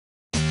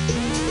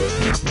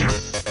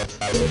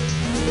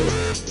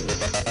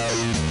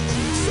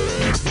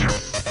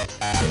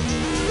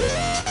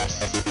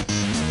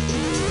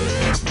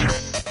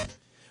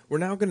We're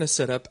now going to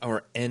set up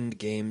our end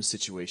game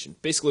situation.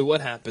 Basically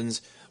what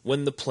happens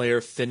when the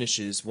player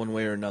finishes one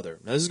way or another.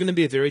 Now this is going to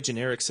be a very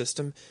generic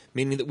system,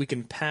 meaning that we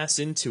can pass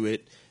into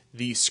it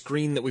the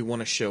screen that we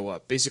want to show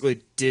up.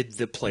 Basically, did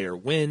the player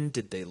win?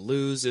 Did they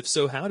lose? If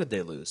so, how did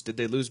they lose? Did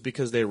they lose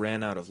because they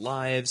ran out of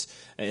lives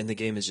and the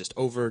game is just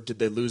over? Did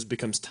they lose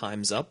because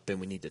time's up and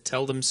we need to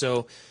tell them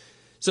so?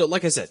 So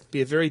like I said,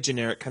 be a very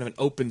generic, kind of an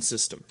open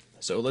system.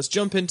 So let's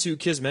jump into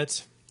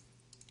Kismet.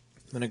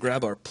 I'm going to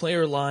grab our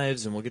player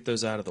lives and we'll get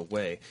those out of the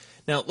way.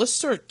 Now let's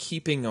start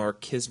keeping our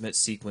Kismet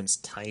sequence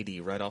tidy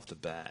right off the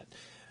bat.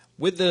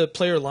 With the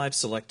player live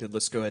selected,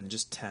 let's go ahead and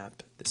just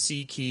tap the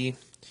C key.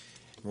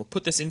 We'll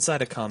put this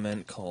inside a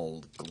comment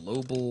called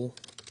global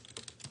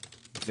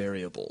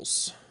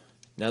variables.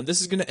 Now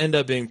this is going to end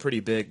up being pretty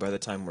big by the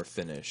time we're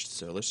finished,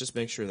 so let's just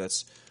make sure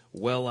that's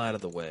well out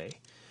of the way.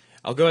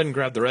 I'll go ahead and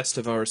grab the rest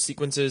of our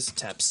sequences,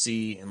 tap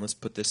C, and let's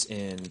put this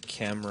in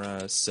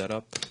camera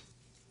setup,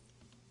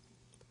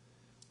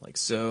 like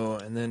so,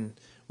 and then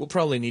we'll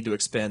probably need to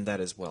expand that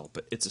as well,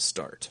 but it's a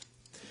start.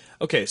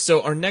 Okay,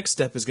 so our next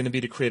step is going to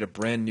be to create a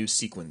brand new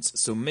sequence,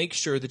 so make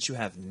sure that you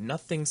have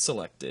nothing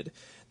selected.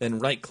 Then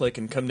right-click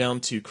and come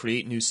down to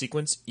Create New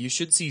Sequence. You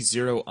should see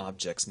 0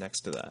 objects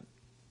next to that.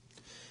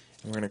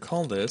 And we're going to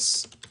call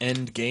this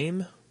End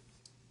Game.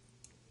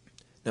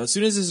 Now, as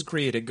soon as this is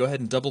created, go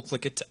ahead and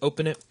double-click it to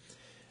open it.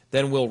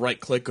 Then we'll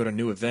right-click, go to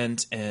New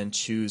Event, and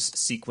choose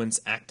Sequence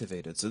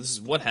Activated. So this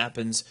is what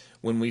happens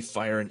when we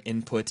fire an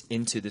input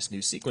into this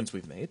new sequence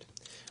we've made.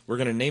 We're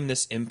going to name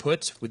this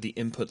input with the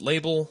input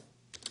label.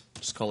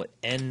 Just call it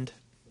End.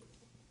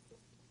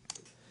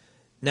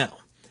 Now,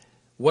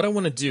 what I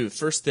want to do,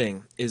 first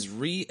thing, is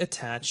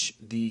reattach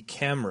the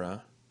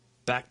camera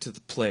back to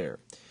the player.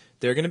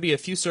 There are going to be a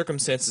few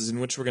circumstances in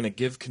which we're going to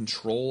give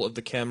control of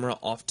the camera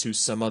off to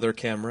some other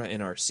camera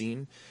in our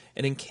scene.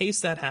 And in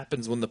case that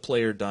happens when the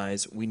player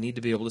dies, we need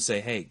to be able to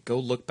say, hey, go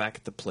look back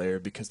at the player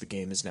because the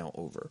game is now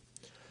over.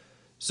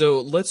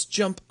 So let's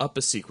jump up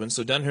a sequence.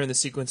 So down here in the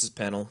Sequences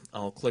panel,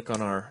 I'll click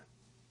on our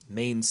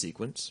main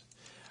sequence.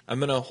 I'm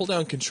going to hold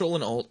down Control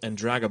and Alt and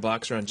drag a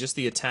box around just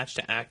the attached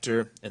to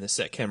actor and the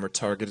set camera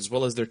target as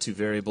well as their 2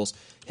 variables.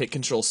 Hit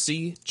Control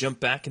C, jump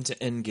back into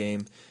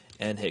Endgame,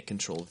 and hit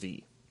Control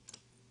V.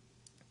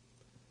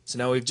 So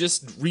now we've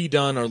just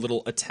redone our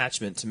little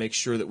attachment to make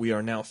sure that we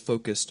are now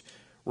focused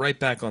right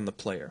back on the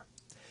player.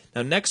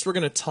 Now next we're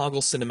going to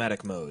toggle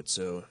cinematic mode.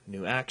 So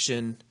new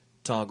action,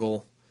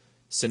 toggle,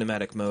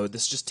 cinematic mode.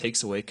 This just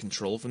takes away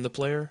control from the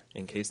player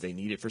in case they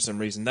need it for some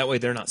reason. That way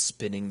they're not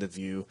spinning the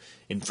view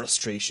in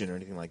frustration or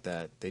anything like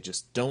that. They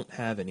just don't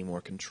have any more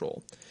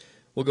control.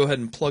 We'll go ahead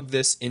and plug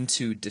this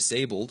into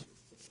disabled.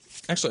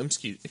 Actually,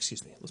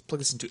 excuse me. Let's plug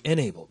this into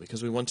enable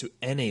because we want to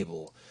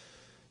enable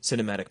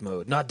cinematic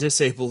mode, not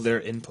disable their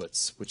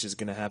inputs, which is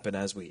going to happen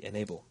as we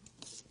enable.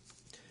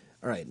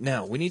 Alright,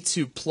 now we need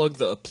to plug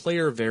the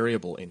player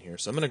variable in here.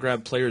 So I'm going to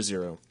grab player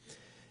 0.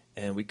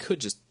 And we could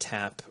just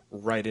tap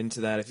right into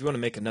that. If you want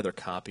to make another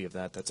copy of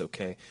that, that's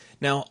okay.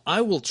 Now,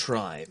 I will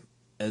try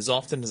as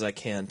often as I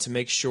can to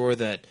make sure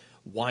that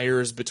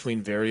wires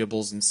between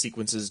variables and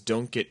sequences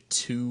don't get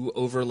too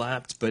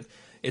overlapped, but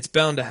it's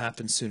bound to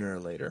happen sooner or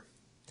later.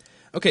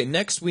 Okay,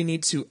 next we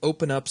need to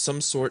open up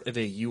some sort of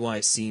a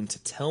UI scene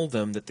to tell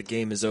them that the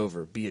game is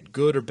over, be it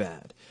good or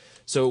bad.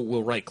 So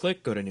we'll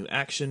right-click, go to New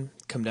Action,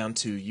 come down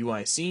to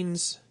UI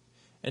Scenes,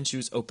 and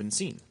choose Open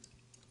Scene.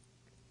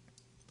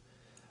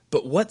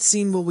 But what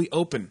scene will we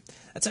open?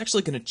 That's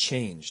actually going to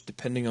change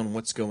depending on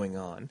what's going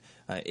on.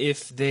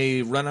 If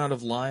they run out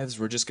of lives,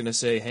 we're just going to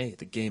say, hey,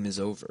 the game is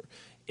over.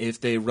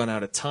 If they run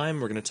out of time,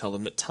 we're going to tell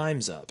them that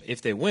time's up.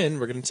 If they win,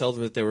 we're going to tell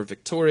them that they were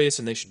victorious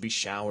and they should be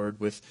showered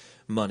with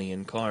money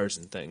and cars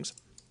and things.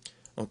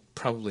 Well,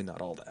 probably not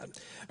all that.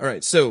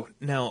 Alright, so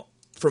now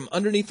from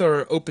underneath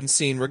our open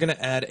scene, we're going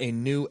to add a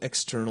new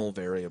external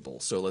variable.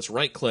 So let's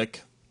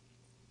right-click,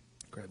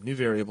 grab New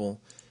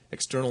Variable,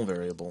 External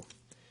Variable,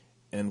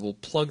 and we'll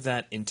plug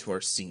that into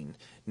our scene.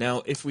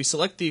 Now, if we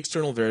select the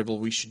external variable,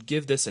 we should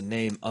give this a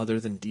name other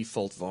than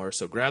default var.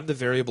 So grab the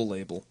variable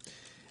label,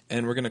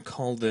 and we're going to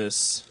call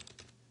this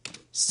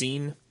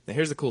scene. Now,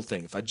 here's the cool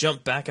thing. If I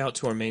jump back out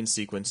to our main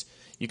sequence,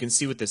 you can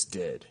see what this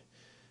did.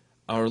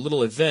 Our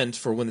little event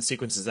for when the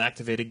sequence is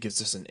activated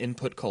gives us an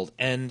input called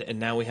end, and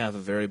now we have a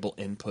variable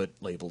input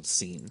labeled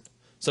scene.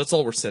 So that's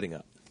all we're setting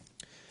up.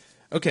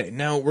 Okay,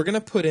 now we're going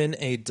to put in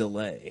a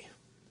delay.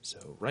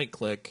 So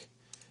right-click,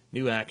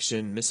 New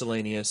Action,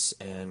 Miscellaneous,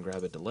 and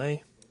grab a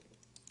delay.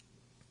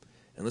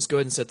 And let's go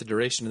ahead and set the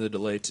duration of the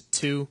delay to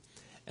 2.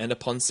 And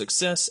upon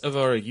success of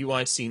our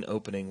UI scene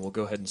opening, we'll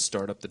go ahead and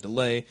start up the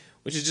delay,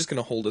 which is just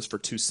going to hold us for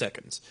 2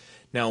 seconds.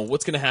 Now,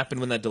 what's going to happen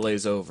when that delay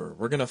is over?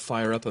 We're going to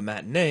fire up a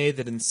matinee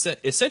that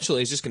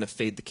essentially is just going to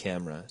fade the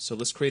camera. So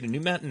let's create a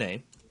new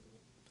matinee.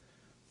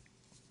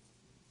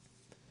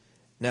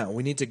 Now,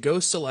 we need to go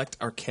select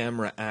our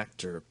camera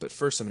actor, but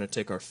first I'm going to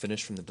take our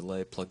finish from the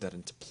delay, plug that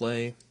into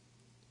play.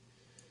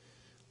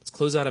 Let's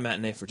close out a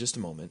matinee for just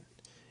a moment.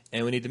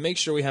 and we need to make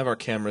sure we have our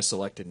camera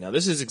selected. Now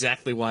this is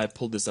exactly why I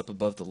pulled this up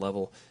above the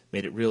level,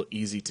 made it real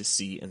easy to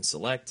see and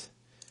select.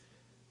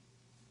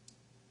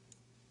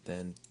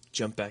 Then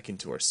jump back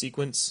into our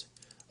sequence,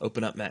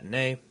 open up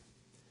Matinee,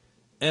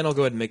 and I'll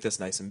go ahead and make this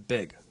nice and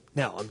big.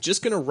 Now I'm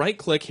just going to right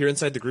click here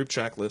inside the group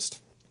track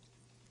list,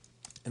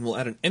 and we'll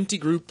add an empty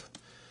group,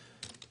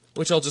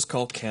 which I'll just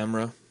call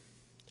camera.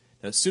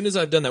 Now as soon as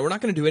I've done that, we're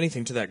not going to do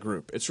anything to that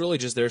group. It's really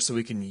just there so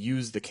we can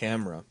use the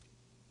camera.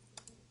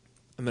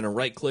 I'm going to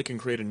right click and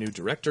create a new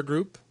director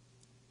group.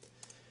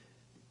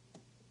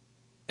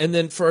 And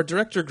then for our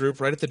director group,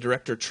 right at the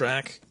director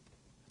track,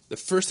 the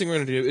first thing we're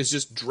going to do is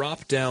just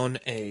drop down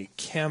a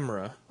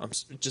camera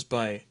just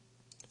by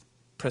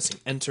pressing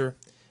enter,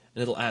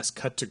 and it'll ask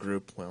cut to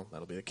group. Well,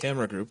 that'll be the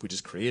camera group we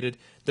just created.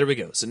 There we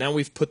go. So now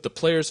we've put the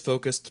player's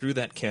focus through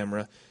that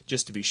camera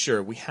just to be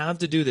sure. We have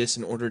to do this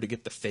in order to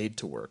get the fade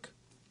to work.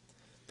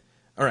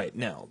 All right,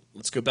 now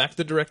let's go back to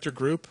the director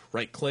group,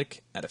 right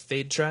click, add a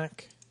fade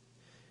track.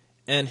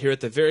 And here at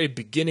the very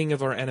beginning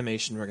of our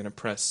animation, we're going to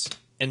press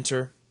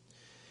enter.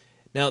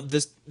 Now,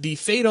 the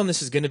fade on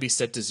this is going to be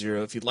set to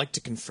 0. If you'd like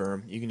to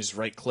confirm, you can just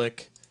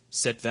right-click,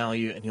 set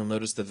value, and you'll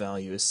notice the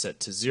value is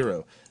set to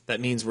 0. That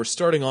means we're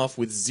starting off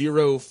with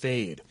 0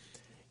 fade.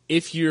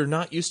 If you're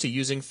not used to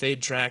using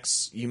fade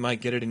tracks, you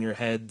might get it in your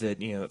head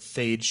that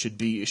fade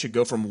should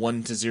go from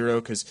 1 to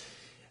 0, because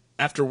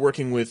after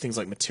working with things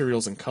like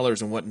materials and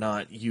colors and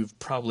whatnot, you've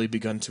probably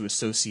begun to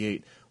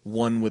associate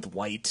 1 with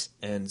white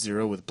and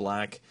 0 with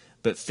black.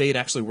 But fade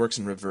actually works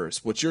in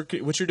reverse. What you're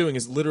doing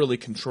is literally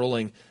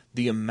controlling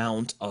the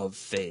amount of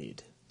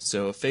fade.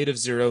 So a fade of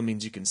 0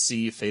 means you can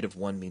see, a fade of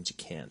 1 means you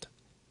can't.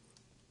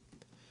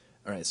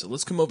 Alright, so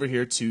let's come over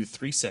here to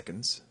 3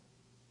 seconds.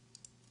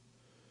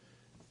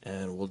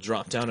 And we'll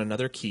drop down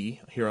another key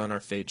here on our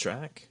fade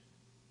track.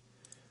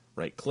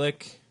 Right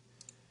click.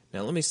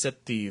 Now let me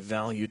set the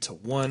value to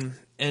 1.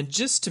 And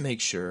just to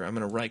make sure, I'm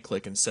going to right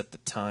click and set the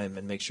time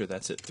and make sure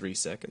that's at 3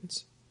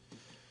 seconds.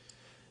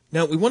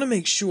 Now, we want to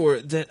make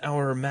sure that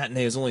our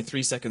matinee is only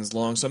 3 seconds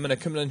long, so I'm going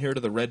to come down here to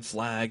the red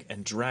flag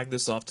and drag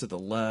this off to the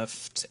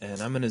left,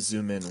 and I'm going to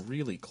zoom in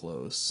really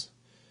close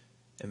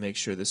and make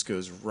sure this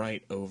goes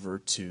right over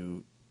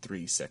to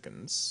 3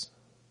 seconds.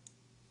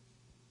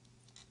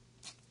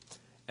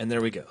 And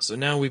there we go. So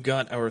now we've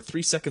got our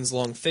 3 seconds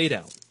long fade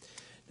out.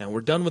 Now, we're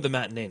done with the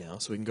matinee now,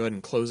 so we can go ahead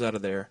and close out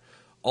of there.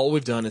 All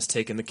we've done is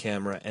taken the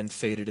camera and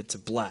faded it to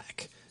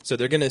black. So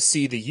they're going to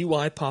see the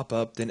UI pop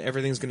up, then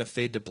everything's going to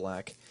fade to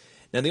black.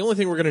 Now, the only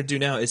thing we're going to do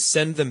now is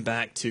send them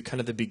back to kind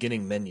of the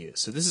beginning menu.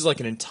 So this is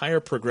like an entire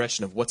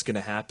progression of what's going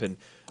to happen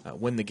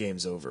when the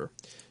game's over.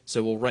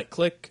 So we'll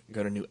right-click,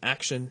 go to New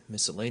Action,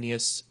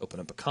 Miscellaneous, open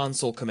up a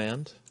console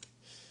command.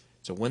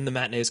 So when the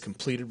matinee is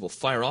completed, we'll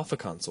fire off a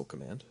console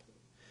command.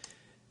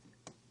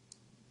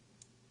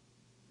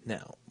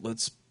 Now,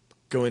 let's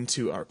go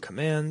into our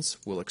commands.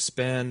 We'll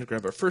expand,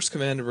 grab our first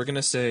command, and we're going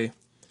to say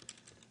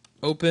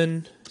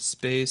open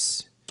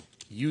space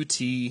UT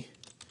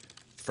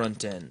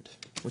front end,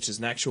 which is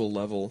an actual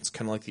level. It's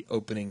kind of like the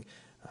opening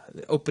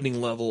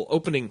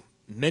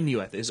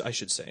menu, I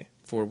should say,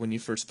 for when you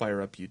first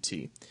fire up UT.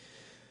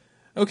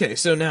 Okay,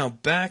 so now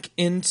back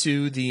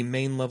into the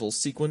main level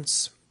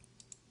sequence.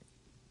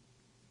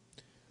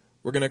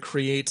 We're going to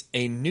create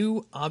a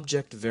new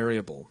object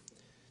variable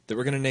that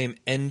we're going to name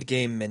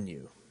endgame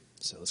menu.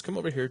 So let's come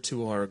over here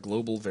to our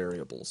global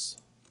variables.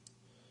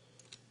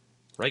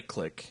 Right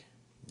click,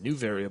 new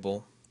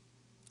variable,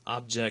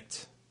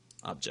 object.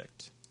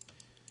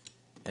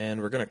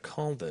 And we're going to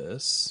call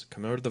this,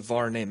 come over to the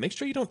var name. Make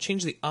sure you don't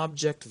change the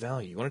object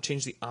value. You want to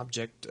change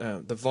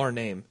the var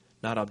name,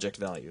 not object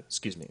value.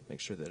 Excuse me.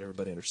 Make sure that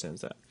everybody understands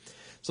that.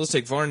 So let's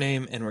take var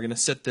name, and we're going to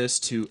set this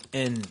to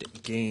end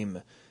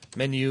game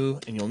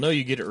menu. And you'll know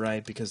you get it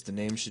right because the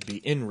name should be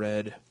in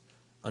red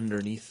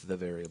underneath the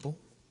variable.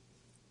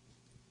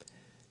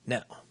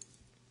 Now,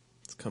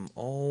 let's come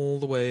all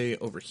the way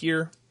over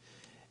here.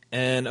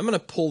 And I'm going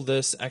to pull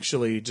this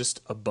actually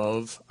just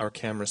above our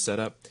camera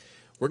setup.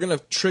 We're going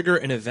to trigger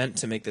an event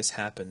to make this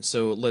happen.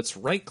 So let's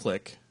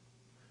right-click,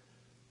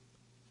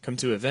 come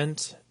to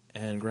Event,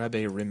 and grab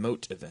a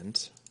remote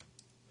event.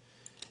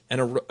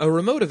 And a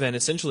remote event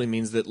essentially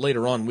means that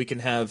later on we can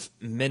have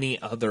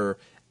many other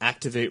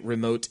activate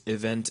remote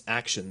event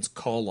actions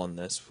call on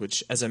this,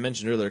 which, as I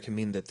mentioned earlier, can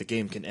mean that the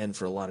game can end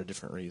for a lot of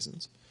different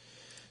reasons.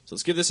 So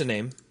let's give this a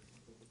name,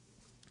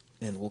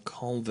 and we'll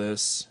call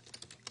this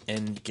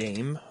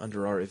endgame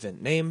under our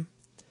event name.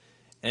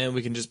 And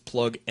we can just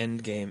plug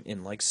endgame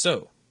in like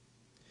so.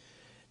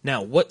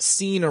 Now, what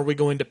scene are we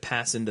going to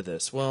pass into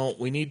this? Well,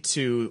 we need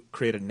to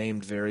create a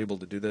named variable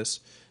to do this.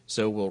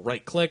 So we'll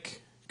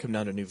right-click, come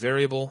down to New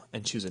Variable,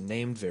 and choose a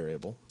named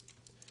variable.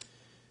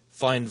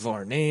 Find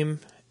var name,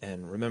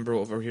 and remember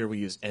over here we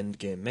use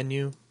endgame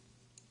menu.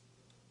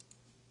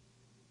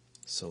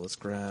 So let's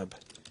grab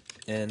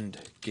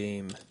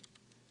endgame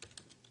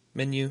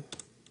menu.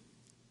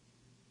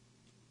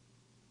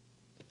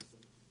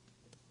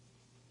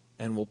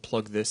 And we'll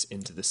plug this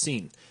into the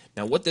scene.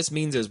 Now what this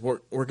means is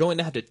we're going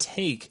to have to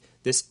take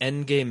this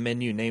endgame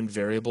menu named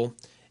variable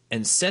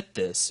and set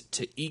this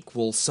to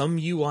equal some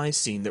UI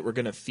scene that we're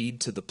going to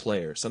feed to the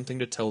player, something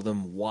to tell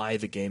them why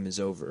the game is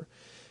over.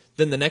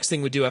 Then the next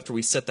thing we do after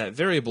we set that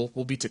variable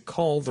will be to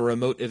call the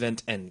remote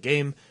event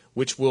endGame,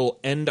 which will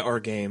end our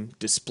game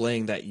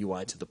displaying that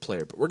UI to the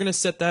player. But we're going to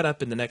set that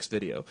up in the next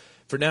video.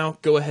 For now,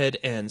 go ahead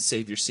and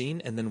save your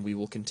scene, and then we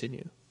will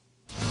continue.